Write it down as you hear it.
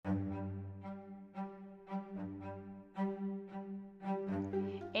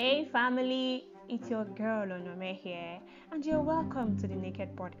Hey family, it's your girl Onome here, and you're welcome to the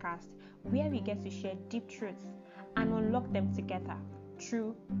Naked Podcast, where we get to share deep truths and unlock them together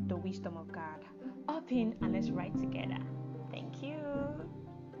through the wisdom of God. Up in and let's ride together. Thank you.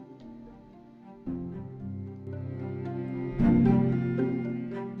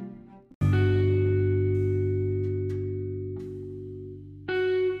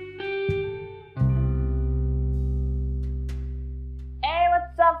 Hey,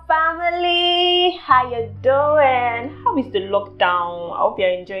 what's up, family? How you doing? How is the lockdown? I hope you're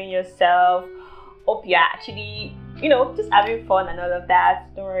enjoying yourself. Hope you're actually, just having fun and all of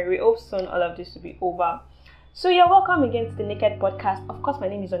that. Don't worry, we hope soon all of this will be over. So you're welcome again to the Naked Podcast. Of course, my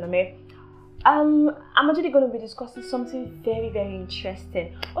name is Onome. I'm actually going to be discussing something very, very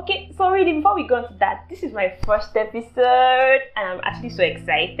interesting. Okay, so really, before we go into that, this is my first episode, and I'm actually so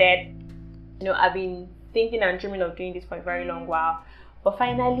excited. I've been thinking and dreaming of doing this for a very long while, but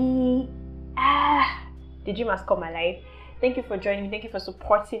finally, the dream has come alive. Thank you for joining me. Thank you for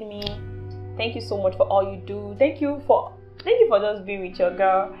supporting me. Thank you so much for all you do. Thank you for just being with your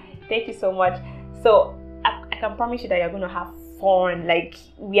girl. Thank you so much. So I can promise you that you're going to have fun. Like,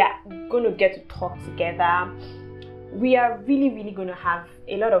 we are going to get to talk together. We are really, really going to have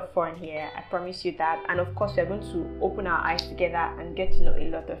a lot of fun here. I promise you that. And of course, we are going to open our eyes together and get to know a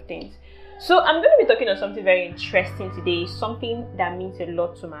lot of things. So I'm going to be talking on something very interesting today, something that means a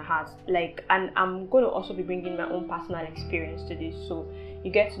lot to my heart. And I'm going to also be bringing my own personal experience to this, so you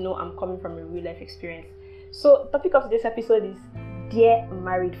get to know I'm coming from a real life experience. So the topic of today's episode is Dear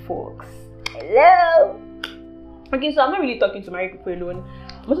Married Folks. Hello. Okay, so I'm not really talking to married people alone.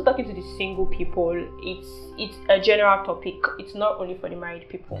 I'm also talking to the single people. It's a general topic. It's not only for the married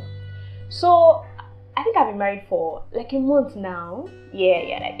people. So I think I've been married for like a month now.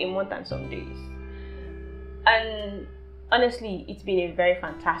 Yeah, like a month and some days. And honestly, it's been a very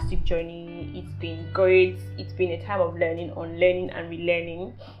fantastic journey. It's been great. It's been a time of learning, unlearning, and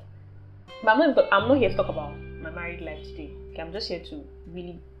relearning. But I'm not here to talk about my married life today. Okay, I'm just here to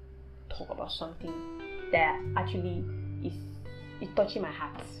really talk about something that actually is touching my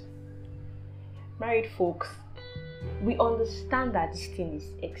heart. Married folks, we understand that this thing is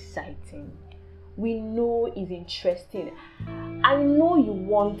exciting. We know it's interesting. I know you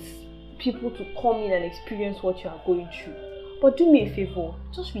want people to come in and experience what you are going through. But do me a favor,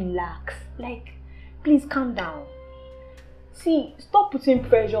 just relax. Please calm down. See, stop putting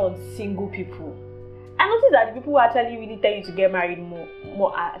pressure on single people. I noticed that the people who actually really tell you to get married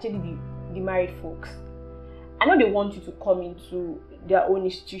more are actually the married folks. I know they want you to come into their own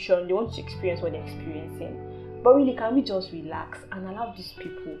institution. They want to experience what they're experiencing. But really, can we just relax and allow these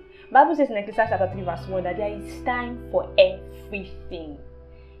people? Bible says in Ecclesiastes chapter 3 verse 1 that there is time for everything.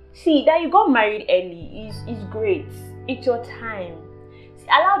 See, that you got married early is great. It's your time. See,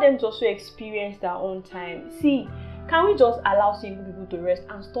 allow them to also experience their own time. See, can we just allow single people to rest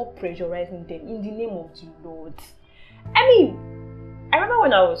and stop pressurizing them in the name of the Lord? I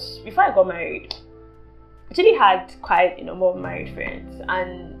remember before I got married, I actually had quite a number of married friends,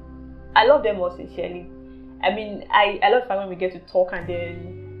 and I love them all sincerely. I love when we get to talk and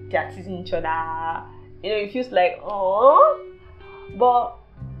then they're teasing each other. It feels like, oh. But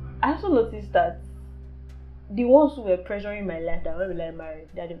I also noticed that the ones who were pressuring my life that when we got married,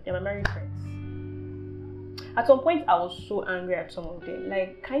 they're my married friends. At some point, I was so angry at some of them.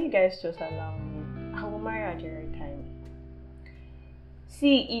 Can you guys just allow me? I will marry at the right time.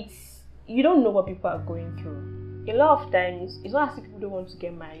 See, you don't know what people are going through. A lot of times, it's not as if people don't want to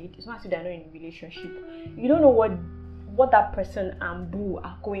get married. It's not as if they're not in a relationship. You don't know what that person and boo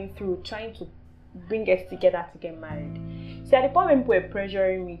are going through, trying to bring us together to get married. See, at the point when people were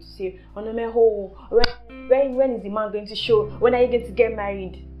pressuring me to say, when is the man going to show? When are you going to get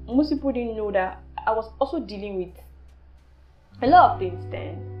married? Most people didn't know that I was also dealing with a lot of things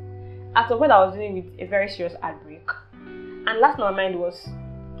then. At some point, I was dealing with a very serious heartbreak. And last on my mind was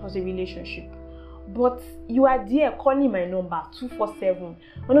a relationship. But you are there calling my number 247.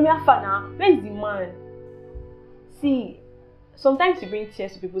 Where is the man? See, sometimes you bring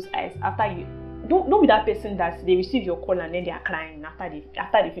tears to people's eyes after you. Don't be that person that they receive your call and then they are crying after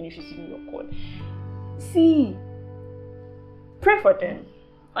they finish receiving your call. See, pray for them.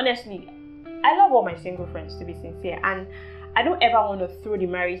 Honestly, I love all my single friends, to be sincere, and I don't ever want to throw the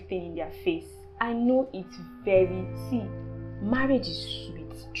marriage thing in their face. I know it's marriage is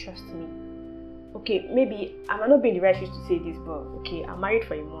sweet, trust me. Okay, maybe I might not be in the right shoes to say this, but okay, I'm married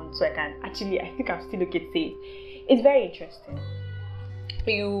for a month, so I think I'm still okay to say it. It's very interesting.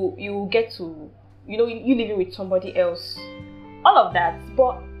 You get to, you living with somebody else, all of that.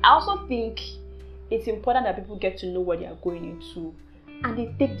 But I also think it's important that people get to know what they are going into and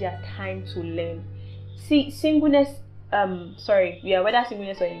they take their time to learn. See, singleness, whether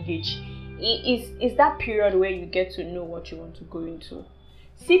singleness or engaged, is that period where you get to know what you want to go into.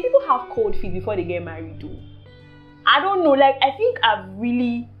 See, people have cold feet before they get married, though. I don't know, like, I think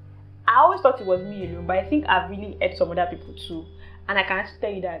I always thought it was me alone, but I think I've really heard some other people too. And I can actually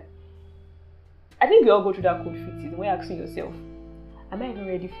tell you that I think we all go through that cold feet season where you're asking yourself, am I even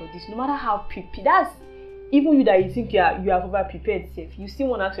ready for this? No matter how prepared, that's even you that you think you have over prepared yourself, you still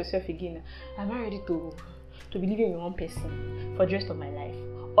want to ask yourself again, am I ready to be living with one person for the rest of my life?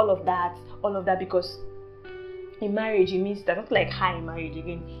 All of that, because in marriage, it means that not like high marriage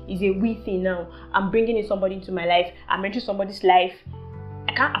again. It's a we thing now. I'm bringing in somebody into my life. I'm entering somebody's life.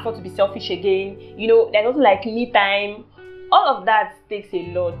 I can't afford to be selfish again. You know, there's nothing like me time. All of that takes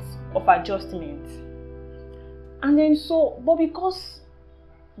a lot of adjustment. And then but because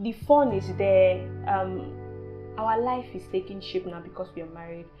the fun is there, our life is taking shape now because we are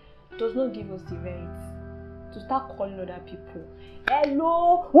married, does not give us the right to start calling other people.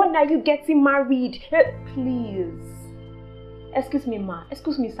 Hello, when are you getting married? Please. Excuse me, ma.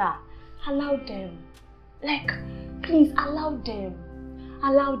 Excuse me, sir. Allow them. Like, please allow them.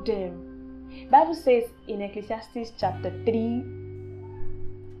 Allow them. Bible says in Ecclesiastes chapter 3,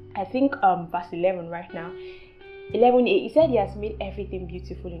 I think verse 11 right now, 11:8, he said he has made everything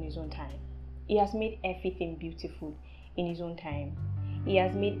beautiful in his own time. He has made everything beautiful in his own time. He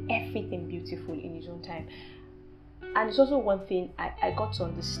has made everything beautiful in his own time. And it's also one thing I got to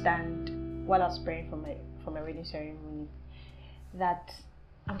understand while I was praying for my wedding ceremony, that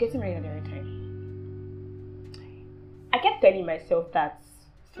I'm getting married at the right time. I kept telling myself that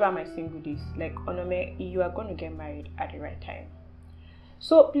throughout my single days, like, Onome, you are going to get married at the right time.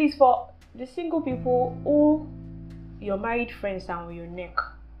 So please, for the single people who your married friends are on your neck,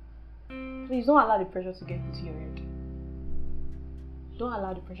 please don't allow the pressure to get into your head. Don't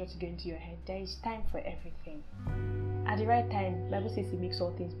allow the pressure to get into your head. There is time for everything. At the right time, the Bible says He makes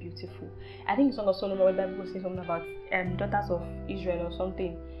all things beautiful. I think in Song of Solomon, where the Bible says something about daughters of Israel or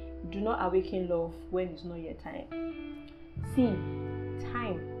something. Do not awaken love when it's not your time. See,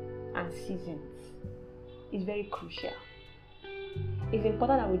 time and seasons is very crucial. It's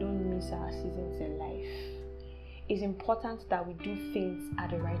important that we don't miss our seasons in life. It's important that we do things at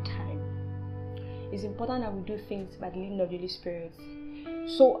the right time. It's important that we do things by the leading of the Holy Spirit.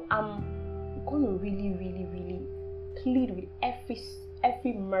 So I'm going to really, really, really plead with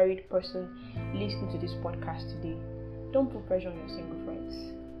every married person listening to this podcast today. Don't put pressure on your single friends.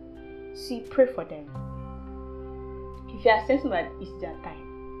 See, pray for them. If you are sensing that it's their time,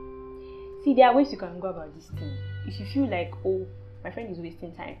 see, there are ways you can go about this thing. If you feel like, oh, my friend is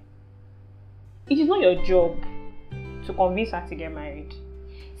wasting time, it is not your job to convince her to get married.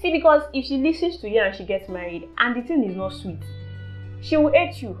 See, because if she listens to you and she gets married and the thing is not sweet, she will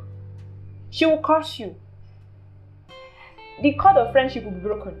hate you. She will curse you. The cord of friendship will be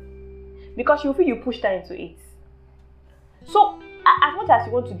broken because she will feel you pushed her into it. So, as much as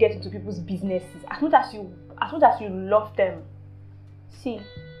you want to get into people's businesses, as much as you love them, see,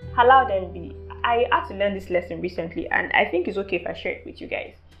 allow them be. I had to learn this lesson recently, and I think it's okay if I share it with you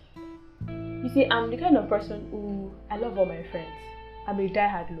guys. You see, I'm the kind of person who I love all my friends. I'm a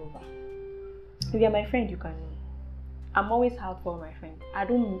die-hard lover. If you're my friend, you can know. I'm always out for my friends.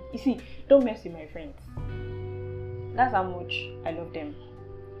 Don't mess with my friends. That's how much I love them.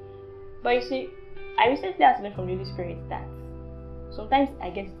 But you see, I recently had to learn from the Holy Spirit that sometimes I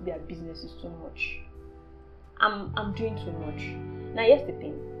get into their businesses too much. I'm doing too much. Now here's the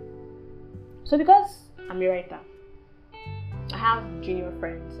thing. So because I'm a writer, I have junior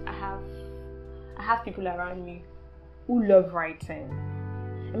friends. I have people around me who love writing.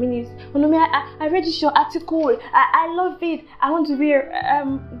 I mean, I read your article. I love it. I want to be.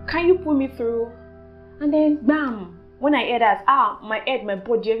 Can you put me through? And then, bam! When I hear that, my head, my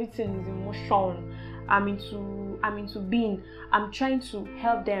body, everything is in motion. I'm into being. I'm trying to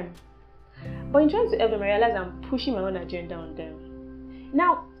help them. But in trying to help them, I realize I'm pushing my own agenda on them.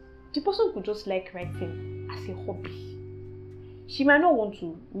 Now, the person could just like writing as a hobby. She might not want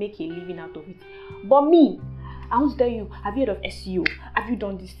to make a living out of it. But me, I want to tell you, have you heard of SEO? Have you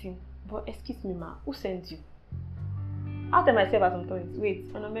done this thing? But excuse me, ma, who sent you? I'll tell myself at some point,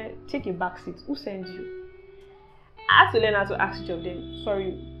 wait, Onome, take a back seat. Who sent you? I have to learn how to ask each of them,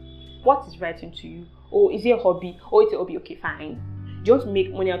 sorry, what is writing to you? Oh, is it a hobby? Oh, it's a hobby, okay, fine. Do you want to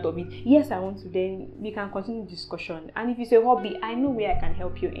make money out of it? Yes, I want to. Then we can continue the discussion. And if it's a hobby, I know where I can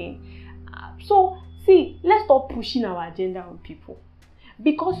help you in. So, see, let's stop pushing our agenda on people.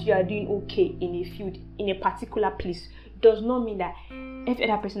 Because you are doing okay in a field, in a particular place, does not mean that every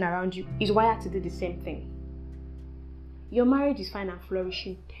other person around you is wired to do the same thing. Your marriage is fine and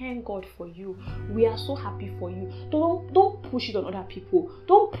flourishing. Thank God for you. We are so happy for you. Don't push it on other people.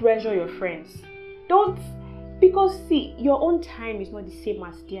 Don't pressure your friends. Because see, your own time is not the same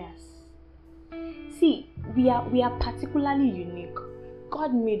as theirs. See, we are particularly unique.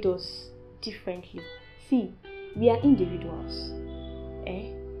 God made us differently. See, we are individuals.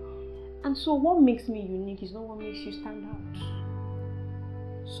 And so what makes me unique is not what makes you stand out.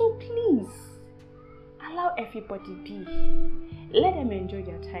 So please, allow everybody be. Let them enjoy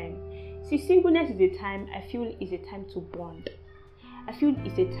their time. See, singleness is a time, I feel, is a time to bond. I feel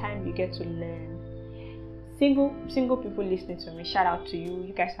it's a time you get to learn. Single people listening to me, shout out to you.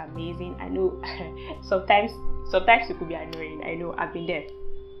 You guys are amazing. I know sometimes it could be annoying. I know, I've been there.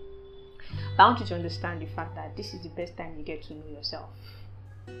 But I want you to understand the fact that this is the best time you get to know yourself.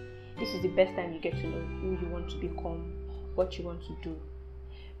 This is the best time you get to know who you want to become, what you want to do.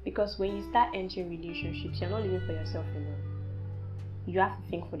 Because when you start entering relationships, you're not living for yourself alone. You have to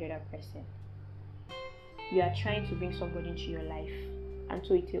think for the other person. You are trying to bring somebody into your life, and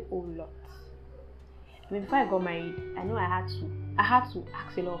so it's a whole lot. I mean, before I got married, I know I had to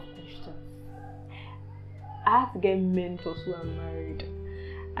ask a lot of questions. I had to get mentors who are married.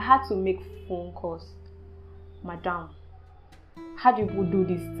 I had to make phone calls. Madam, how do you do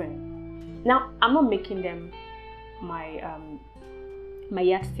this thing? Now, I'm not making them my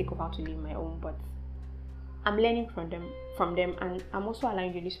yardstick of how to live my own, but I'm learning from them, and I'm also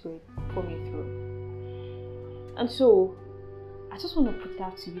allowing the Holy Spirit to pull me through. And so, I just want to put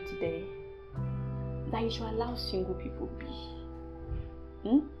that to you today, that you should allow single people be.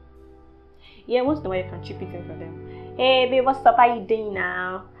 Yeah, once in a while you can chip it in for them. Hey babe, what's up? How you doing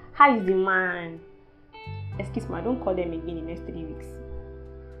now? How is the man? Excuse me, I don't call them again in the next 3 weeks.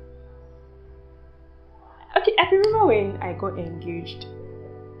 Okay, I remember when I got engaged.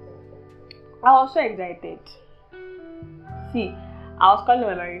 I was so excited. See, I was calling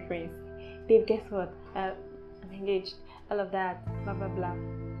my married friends. Babe, guess what? I'm engaged. All of that. Blah, blah, blah.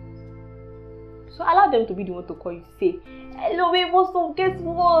 So allow them to be the one to call you to say, hello babe, what's up? Guess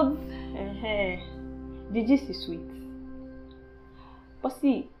what? The gist is sweet. But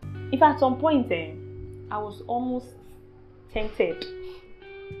see, if at some point I was almost tempted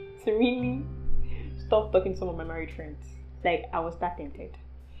to really stop talking to some of my married friends. Like, I was that tempted.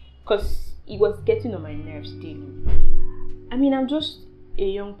 Because it was getting on my nerves daily. I mean, I'm just a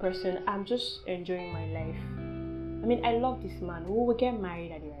young person. I'm just enjoying my life. I mean, I love this man. We will get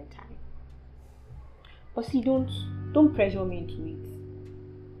married at the right time. But see, don't pressure me into it.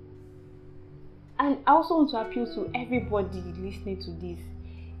 And I also want to appeal to everybody listening to this.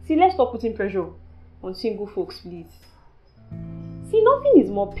 See, let's stop putting pressure on single folks, please. See, nothing is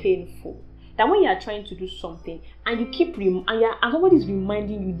more painful than when you are trying to do something and you keep and somebody is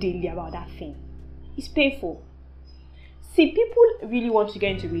reminding you daily about that thing. It's painful. See, people really want to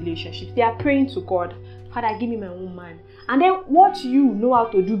get into relationships. They are praying to God, Father, give me my own man. And then what you know how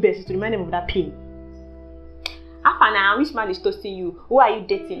to do best is to remind them of that pain. After now, which man is toasting you? Who are you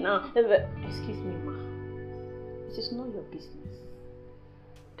dating now? Excuse me, ma. It is not your business.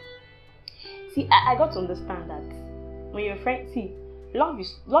 See, I got to understand that when your friend, see, love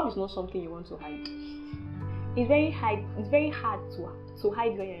is not something you want to hide. It's very hard to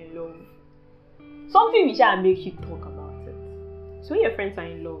hide when you're in love. Something which will make you talk about it. So when your friends are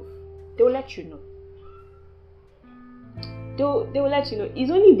in love, they will let you know. They will let you know.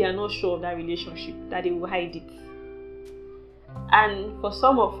 It's only if they are not sure of that relationship that they will hide it. And for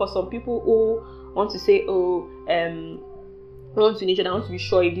some people who want to say, want to nature, I want to be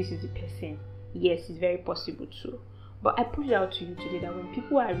sure if this is the person. Yes, it's very possible too. But I put it out to you today that when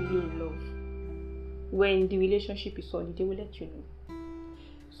people are really in love, when the relationship is solid, they will let you know.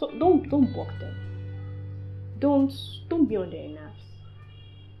 So don't balk them. Don't be on their nerves.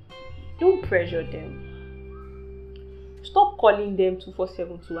 Don't pressure them. Stop calling them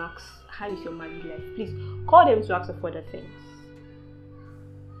 247 to ask how is your married life. Please call them to ask for other things.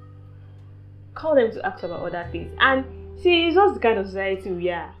 Call them to ask about other things. And see, it's just the kind of society we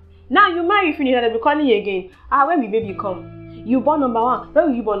are. Now you marry, finish, and they'll be calling you again. When will baby come? You born number 1. When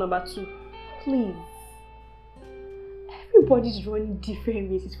will you born number 2? Please. Everybody's running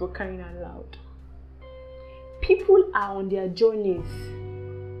different races for crying out loud. People are on their journeys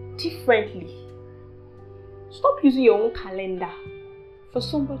differently. Stop using your own calendar for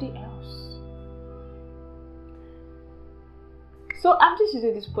somebody else. So I'm just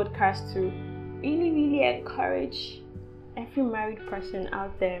using this podcast to really encourage every married person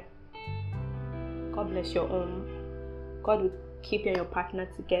out there. God bless your home. God will keep you and your partner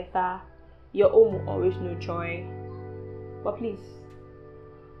together. Your home will always know joy. But please,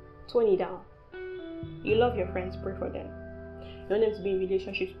 tone it down. You love your friends, pray for them. You want them to be in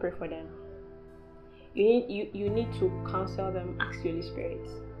relationships, pray for them. You need to counsel them, ask the Holy Spirit.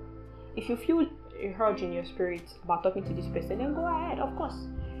 If you feel a urge in your spirit about talking to this person, then go ahead, of course.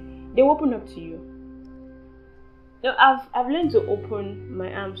 They will open up to you. I've learned to open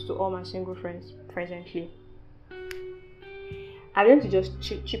my arms to all my single friends presently. I've learned to just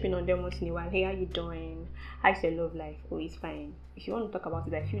chip in on them once in a while. Hey, how you doing? How's your love life? Oh, it's fine. If you want to talk about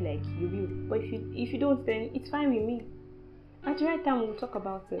it, I feel like you will. But if you don't, then it's fine with me. At the right time, we'll talk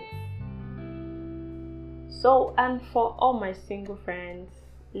about it. So, and for all my single friends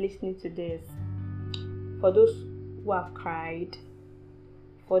listening to this, for those who have cried,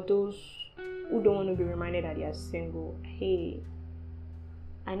 for those who don't want to be reminded that they are single, hey,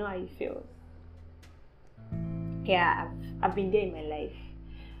 I know how you feel. Yeah, I've been there in my life.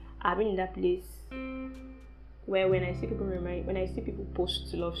 I've been in that place where when I see people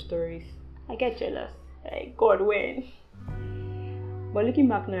post love stories, I get jealous. Like, God, when? But looking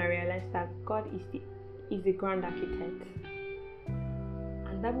back now, I realize that God is the grand architect.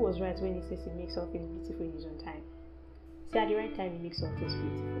 And the Bible was right when He says He makes all things beautiful in His own time. See, at the right time, He makes all things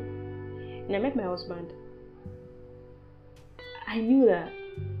beautiful. And I met my husband. I knew that.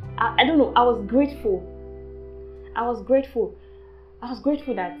 I don't know. I was grateful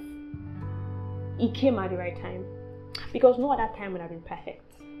that He came at the right time. Because no other time would have been perfect.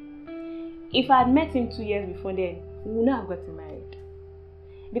 If I had met Him 2 years before then, we would not have gotten married.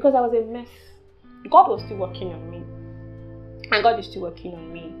 Because I was a mess. God was still working on me. And God is still working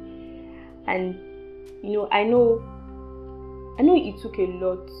on me. And, I know it took a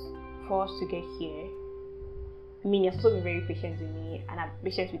lot for us to get here. I mean, He has also been very patient with me, and I'm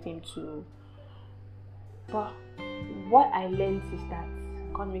patient with Him too. But what I learned is that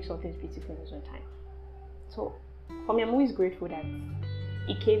God makes all things beautiful in His own time. So, for me, I'm always grateful that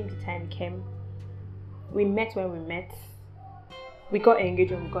He came the time He came. We met when we met. We got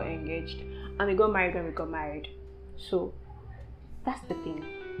engaged when we got engaged. And we got married when we got married. So, that's the thing.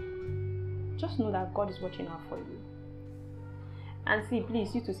 Just know that God is watching out for you. And see,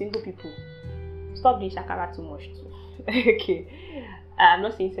 please, you two single people, stop being shakara too much too. Okay. I'm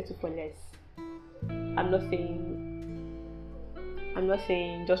not saying settle for less. I'm not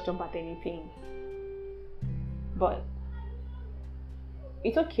saying just jump at anything. But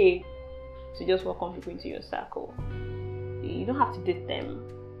it's okay to just welcome people into your circle. You don't have to date them.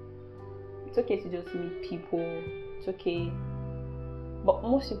 It's okay to just meet people. It's okay. But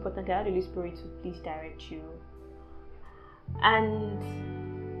most importantly, allow the Holy Spirit to please direct you. And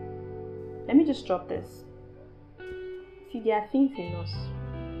let me just drop this. See, there are things in us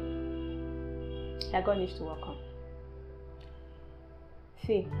that God needs to work on.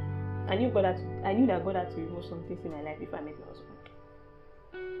 See, I knew that God had to remove some things in my life before I met my husband.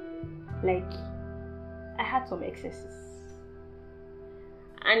 Like, I had some excesses.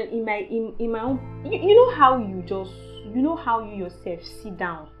 And in my own, you know how you yourself sit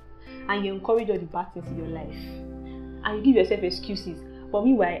down and you encourage all the bad things in your life and you give yourself excuses. But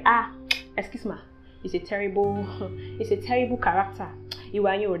meanwhile, excuse me, it's a terrible character.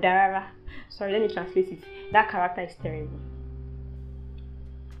 Sorry, let me translate it. That character is terrible.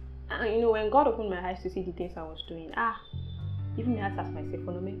 And when God opened my eyes to see the things I was doing, even I asked myself,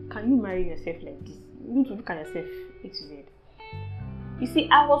 can you marry yourself like this? You need to look at yourself A to Z. You see,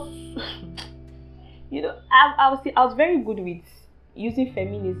 I was very good with using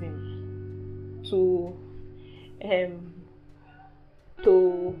feminism to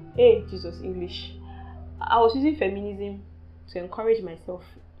English. I was using feminism to encourage myself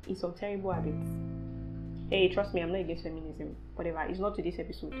in some terrible habits. Hey, trust me, I'm not against feminism. Whatever, it's not today's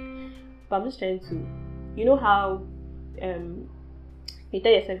episode. But I'm just trying to, how you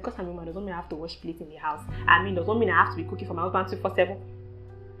tell yourself, because I'm a woman, doesn't mean I have to wash plates in the house. Doesn't mean I have to be cooking for my husband 24/7.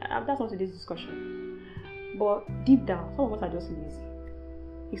 That's not today's discussion. But deep down, some of us are just lazy.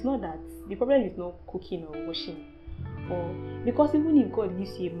 It's not that. The problem is not cooking or washing. Or because even if God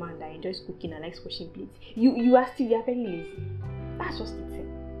gives you a man that enjoys cooking and likes washing plates, you are very lazy. That's just the thing.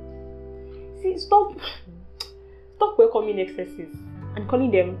 See, stop welcoming excesses and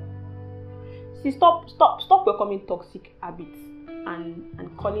calling them. See, stop welcoming toxic habits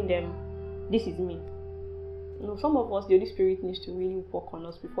and calling them, this is me. Some of us, the Holy Spirit needs to really work on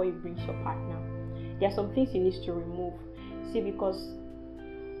us before He brings your partner. There are some things He needs to remove. See, because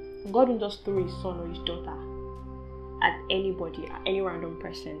God won't just throw His son or His daughter at anybody, at any random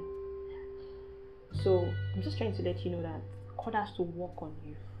person. So I'm just trying to let you know that God has to work on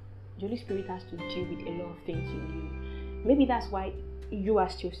you. The Holy Spirit has to deal with a lot of things in you. Maybe that's why you are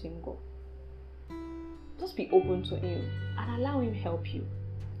still single. Just be open to Him and allow Him help you.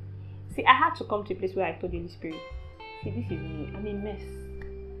 See, I had to come to a place where I told the Holy Spirit, See, this is me. I'm a mess.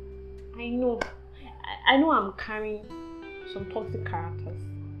 I know. I know I'm carrying some toxic characters.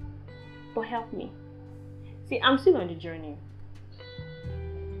 But help me. See, I'm still on the journey.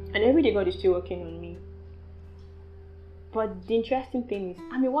 And every day God is still working on me. But the interesting thing is,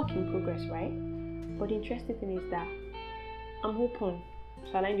 I'm a work in progress, right? But the interesting thing is that I'm open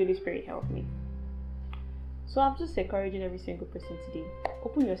to allowing the Holy Spirit help me. So I'm just encouraging every single person today.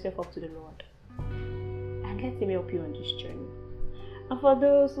 Open yourself up to the Lord. And let Him help you on this journey. And for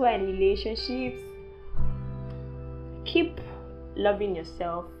those who are in relationships, keep loving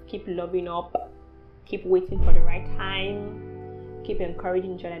yourself. Keep loving up. Keep waiting for the right time. Keep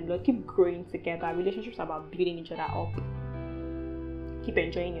encouraging each other in love. Keep growing together. Relationships are about building each other up. Keep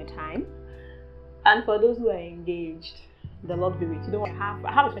enjoying your time. And for those who are engaged, the Lord be with you. Don't I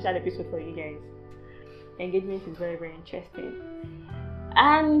have a special episode for you guys. Engagement is very, very interesting.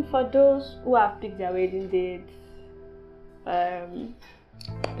 And for those who have picked their wedding dates,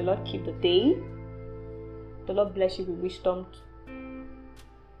 the Lord keep the day. The Lord bless you with wisdom.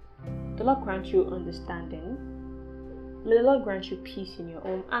 The Lord grant you understanding. May the Lord grant you peace in your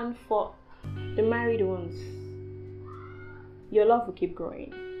home. And for the married ones, your love will keep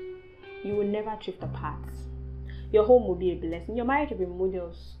growing. You will never drift apart. Your home will be a blessing. Your marriage will be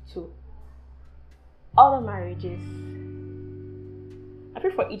models to other marriages. I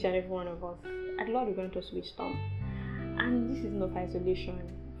pray for each and every one of us. And the Lord will grant us wisdom. And this is not isolation.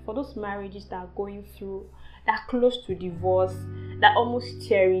 For those marriages that are going through, that are close to divorce, that are almost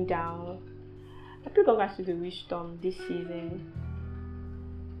tearing down, I pray God grant you the wisdom this season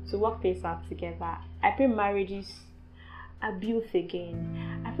to work things out together. I pray marriages are built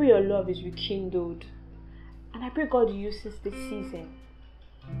again. I pray your love is rekindled. And I pray God uses this season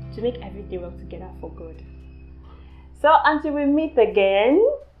to make everything work together for good. So until we meet again,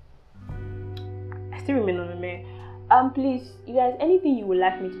 I still remain on please, you guys, anything you would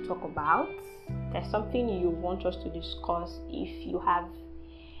like me to talk about, there's something you want us to discuss. If you have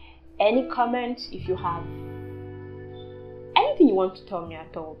any comments, if you have anything you want to tell me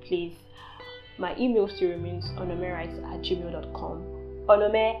at all, please, my email still remains onomerites@gmail.com.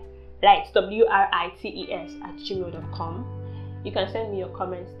 Onome, like WRITES@gmail.com. You can send me your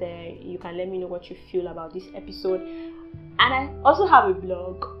comments there. You can let me know what you feel about this episode. And I also have a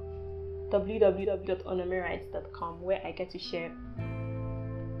blog, www.onomerites.com, where I get to share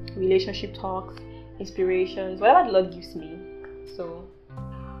relationship talks, inspirations, whatever the Lord gives me. So,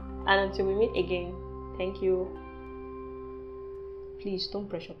 and until we meet again, thank you. Please don't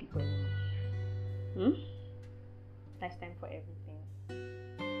pressure people anymore. Nice time for everything.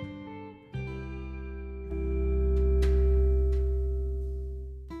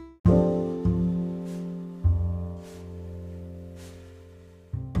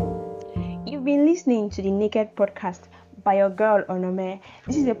 You've been listening to the Naked Podcast by your girl Onome.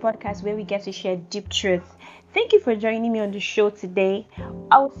 This is a podcast where we get to share deep truth. Thank you for joining me on the show today.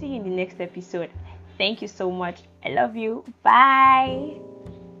 I will see you in the next episode. Thank you so much. I love you. Bye.